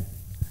one man.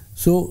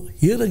 So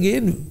here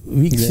again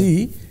we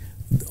see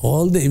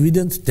all the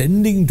evidence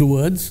tending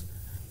towards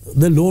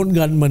the lone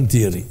gunman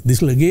theory.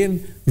 This will again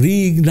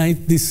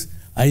reignite this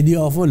idea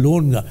of a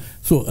lone gun.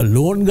 So a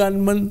lone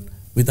gunman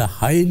with a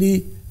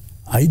highly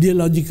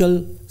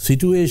ideological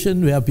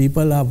situation where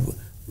people are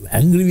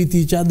angry with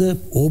each other,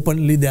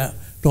 openly they are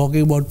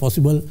talking about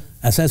possible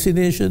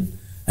assassination,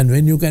 and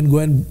when you can go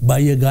and buy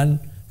a gun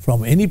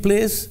from any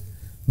place,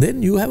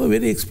 then you have a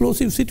very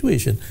explosive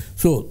situation.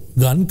 So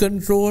gun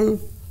control,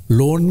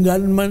 lone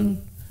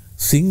gunman,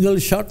 single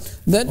shot,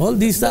 all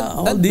these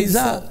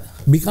are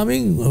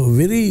becoming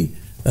very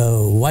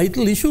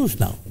vital issues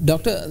now.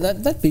 Doctor,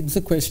 that begs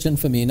a question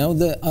for me. Now,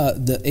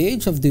 the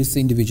age of this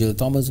individual,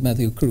 Thomas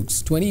Matthew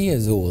Crooks, 20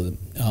 years old,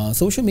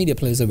 social media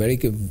plays a very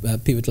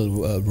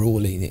pivotal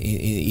role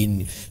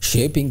in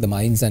shaping the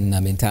minds and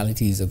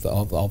mentalities of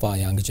our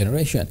younger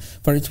generation.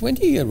 For a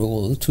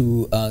 20-year-old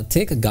to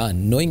take a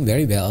gun, knowing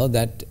very well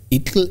that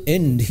it will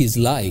end his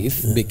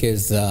life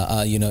because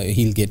you know,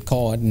 he'll get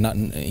caught,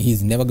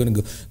 he's never going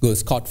to go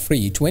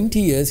scot-free. 20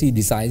 years, he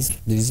decides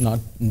this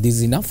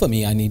is enough for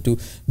me. I need to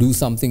do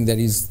something that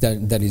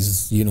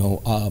is you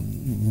know,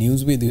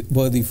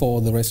 newsworthy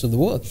for the rest of the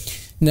world.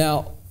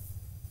 Now,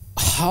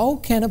 how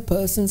can a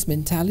person's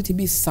mentality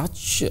be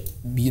such,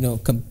 you know,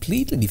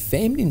 completely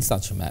defamed in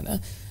such a manner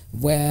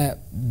where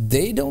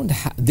they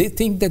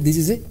think that this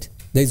is it?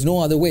 There's no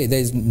other way.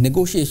 There's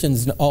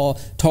negotiations or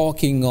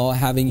talking or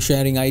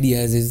sharing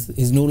ideas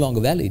is no longer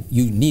valid.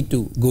 You need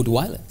to go to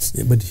violence.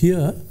 Yeah, but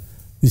here,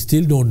 we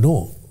still don't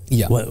know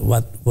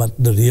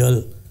what the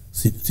real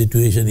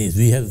situation is.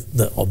 We have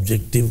the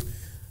objective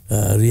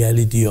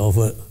reality of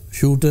a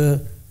shooter.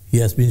 He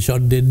has been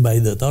shot dead by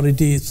the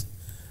authorities.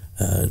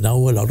 Now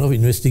a lot of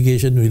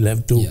investigation will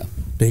have to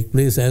take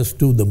place as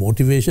to the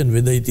motivation,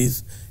 whether it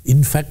is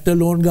in fact a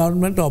lone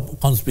gunman or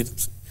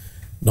conspiracy.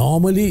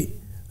 Normally,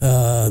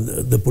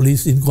 the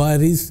police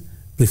inquiries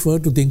prefer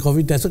to think of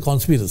it as a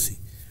conspiracy.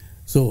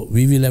 So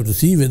we will have to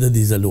see whether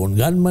this is a lone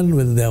gunman,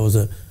 whether there was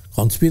a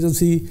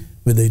conspiracy,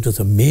 whether it was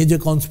a major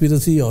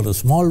conspiracy or a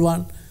small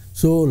one.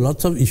 So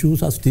lots of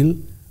issues are still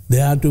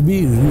there to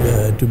be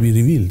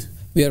revealed.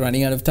 We are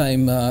running out of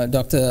time,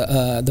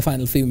 Doctor. The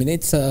final few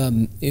minutes.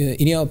 In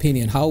your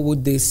opinion, how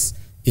would this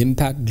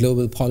impact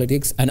global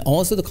politics and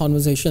also the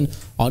conversation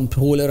on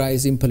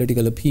polarizing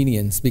political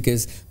opinions?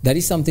 Because that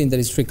is something that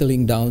is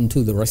trickling down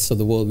to the rest of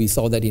the world. We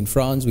saw that in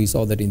France. We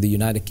saw that in the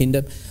United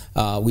Kingdom.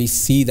 We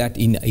see that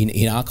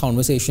in our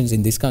conversations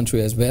in this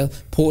country as well.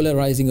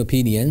 Polarizing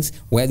opinions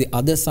where the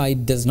other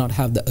side does not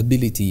have the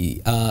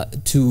ability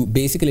to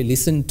basically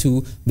listen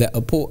to the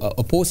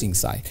opposing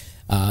side.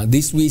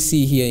 This we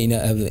see here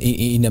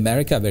in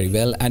America very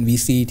well, and we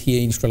see it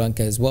here in Sri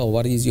Lanka as well.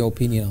 What is your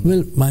opinion on that?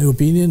 Well, my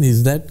opinion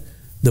is that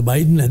the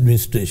Biden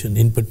administration,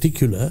 in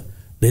particular,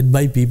 led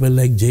by people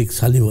like Jake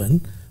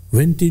Sullivan,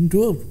 went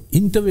into an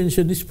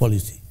interventionist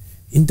policy,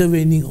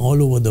 intervening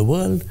all over the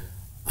world,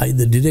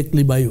 either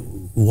directly by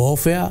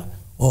warfare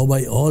or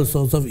by all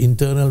sorts of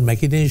internal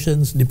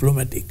machinations,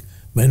 diplomatic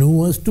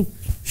maneuvers to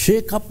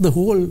shake up the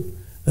whole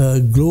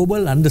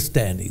global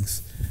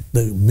understandings,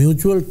 the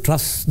mutual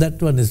trusts that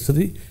were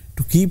necessary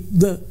to keep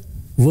the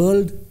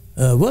world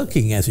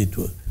working, as it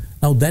were.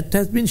 Now that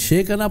has been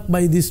shaken up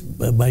by this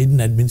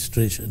Biden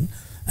administration,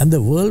 and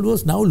the world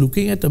was now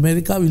looking at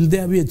America. Will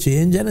there be a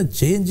change and a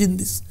change in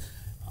this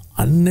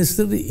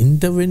unnecessary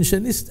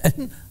interventionist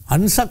and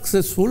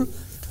unsuccessful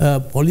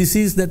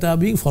policies that are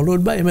being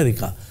followed by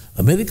America?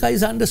 America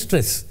is under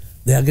stress.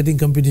 They are getting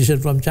competition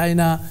from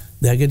China.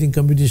 They are getting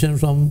competition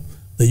from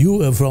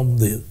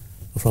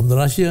the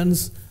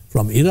Russians,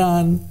 from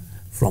Iran,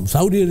 from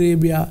Saudi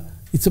Arabia.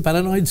 It's a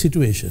paranoid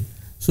situation.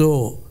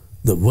 So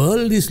the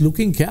world is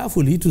looking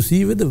carefully to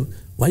see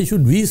why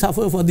should we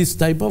suffer for this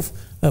type of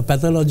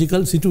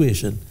pathological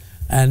situation.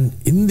 And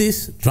in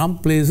this,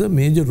 Trump plays a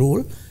major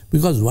role,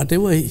 because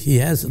whatever he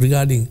has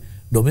regarding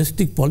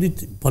domestic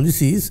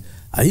policies,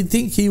 I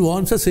think he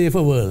wants a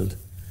safer world.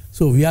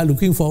 So we are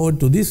looking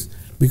forward to this,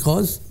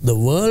 because the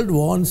world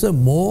wants a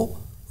more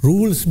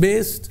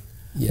rules-based,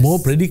 more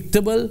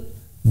predictable,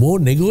 more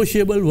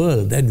negotiable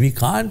world. And we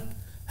can't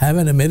have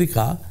an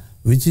America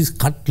which is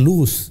cut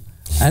loose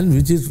and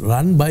which is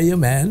run by a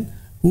man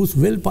who's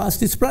well past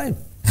his prime.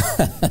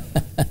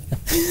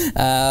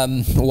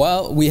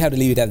 Well, we have to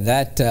leave it at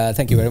that.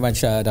 Thank you very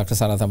much, Dr.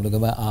 Sarath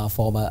Amulugama, our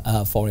former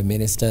foreign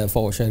minister,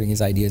 for sharing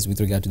his ideas with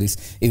regard to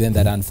this event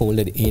that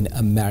unfolded in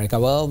America.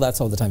 Well, that's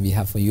all the time we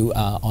have for you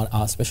on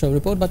our special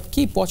report. But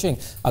keep watching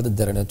other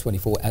Derana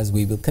 24, as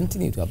we will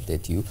continue to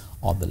update you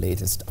on the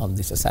latest on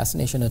this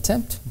assassination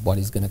attempt, what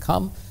is going to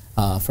come.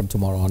 From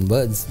tomorrow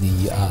onwards,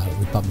 the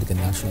Republican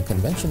National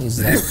Convention is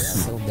there,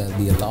 so there'll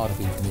be a lot of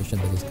information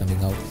that is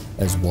coming out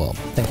as well.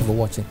 Thank you for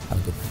watching.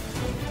 Have a good night.